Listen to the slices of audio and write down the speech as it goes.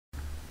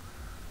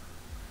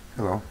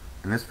Hello,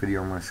 in this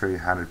video I'm going to show you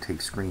how to take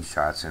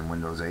screenshots in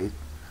Windows 8,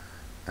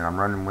 and I'm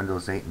running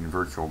Windows 8 in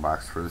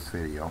VirtualBox for this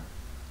video.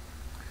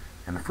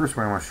 And the first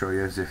one I want to show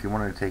you is if you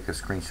wanted to take a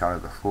screenshot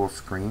of the full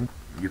screen,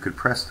 you could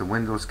press the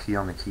Windows key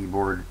on the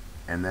keyboard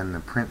and then the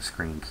print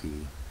screen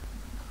key.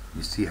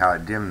 You see how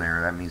it dimmed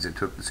there, that means it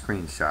took the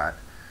screenshot.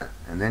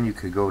 And then you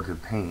could go to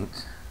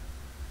Paint,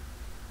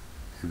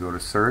 if you go to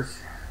Search,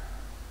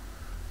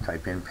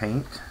 type in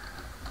Paint,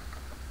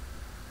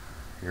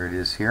 here it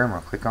is here, I'm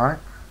going to click on it.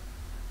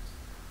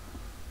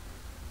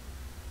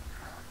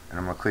 And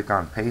I'm going to click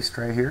on Paste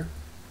right here.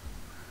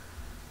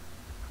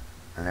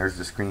 And there's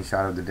the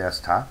screenshot of the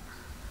desktop.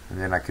 And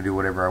then I could do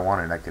whatever I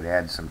wanted. I could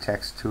add some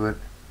text to it,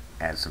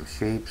 add some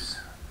shapes.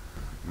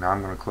 Now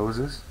I'm going to close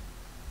this.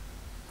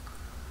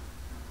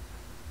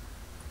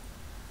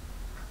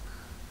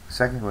 The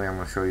second way I'm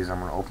going to show you is I'm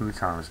going to open the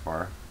Toolbar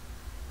bar,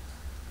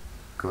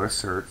 go to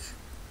Search,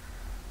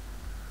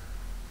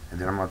 and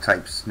then I'm going to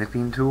type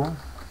Snipping Tool.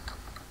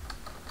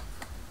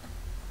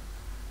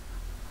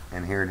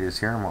 And here it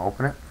is here. I'm going to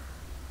open it.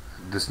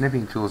 The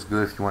snipping tool is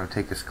good if you want to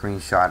take a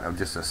screenshot of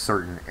just a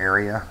certain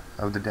area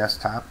of the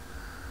desktop.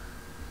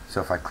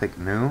 So if I click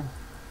New,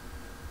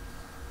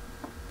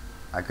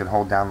 I could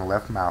hold down the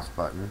left mouse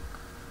button,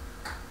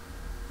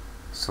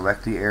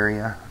 select the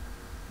area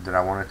that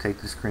I want to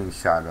take the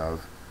screenshot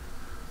of,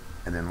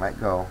 and then let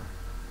go,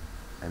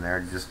 and there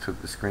it just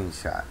took the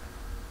screenshot.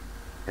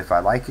 If I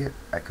like it,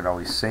 I could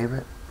always save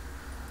it.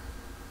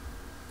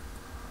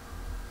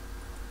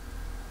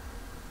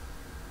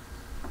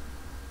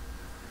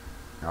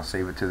 I'll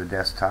save it to the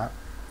desktop.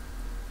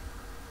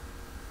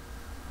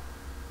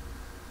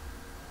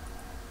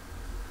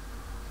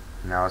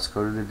 Now let's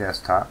go to the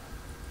desktop.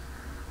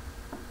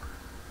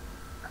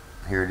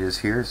 Here it is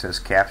here. It says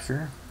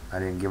Capture. I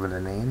didn't give it a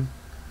name.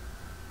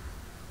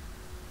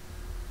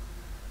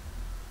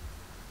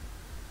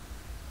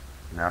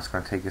 Now it's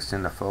going to take us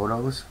into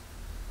Photos.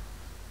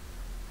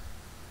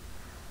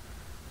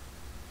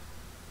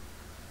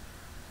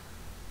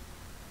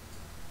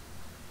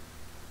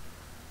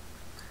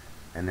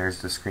 And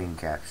there's the screen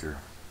capture.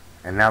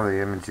 And now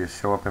the images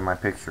show up in my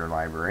picture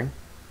library.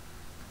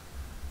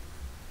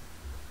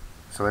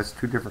 So that's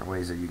two different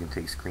ways that you can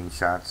take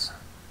screenshots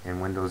in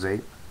Windows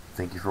 8.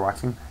 Thank you for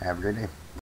watching. Have a great day.